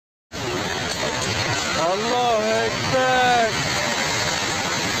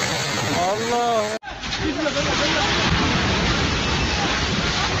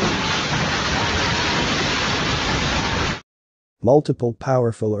multiple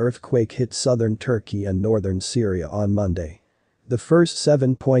powerful earthquakes hit southern Turkey and northern Syria on Monday. The first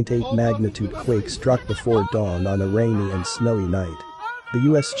 7.8 magnitude quake struck before dawn on a rainy and snowy night. The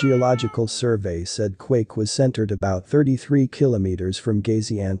U.S. Geological Survey said quake was centered about 33 kilometers from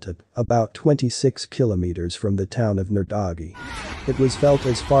Gaziantep, about 26 kilometers from the town of Nurdagi. It was felt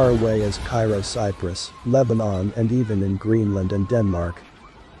as far away as Cairo, Cyprus, Lebanon, and even in Greenland and Denmark.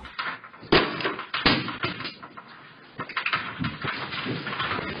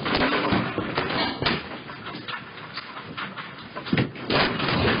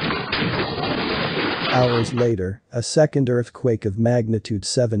 Hours later, a second earthquake of magnitude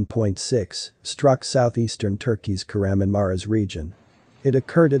 7.6 struck southeastern Turkey's Kahramanmaraş region. It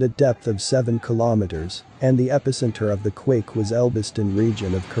occurred at a depth of 7 kilometers, and the epicenter of the quake was Elbistan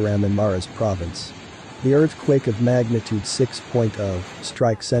region of Kahramanmaraş province. The earthquake of magnitude 6.0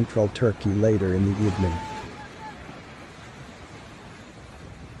 struck central Turkey later in the evening.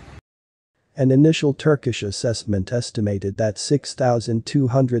 An initial Turkish assessment estimated that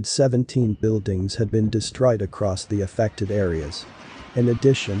 6,217 buildings had been destroyed across the affected areas. In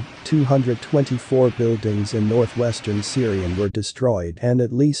addition, 224 buildings in northwestern Syria were destroyed and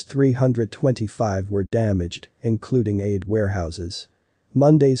at least 325 were damaged, including aid warehouses.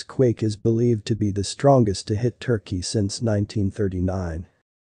 Monday's quake is believed to be the strongest to hit Turkey since 1939.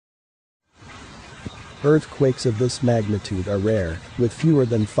 Earthquakes of this magnitude are rare, with fewer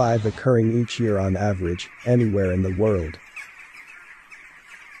than 5 occurring each year on average, anywhere in the world.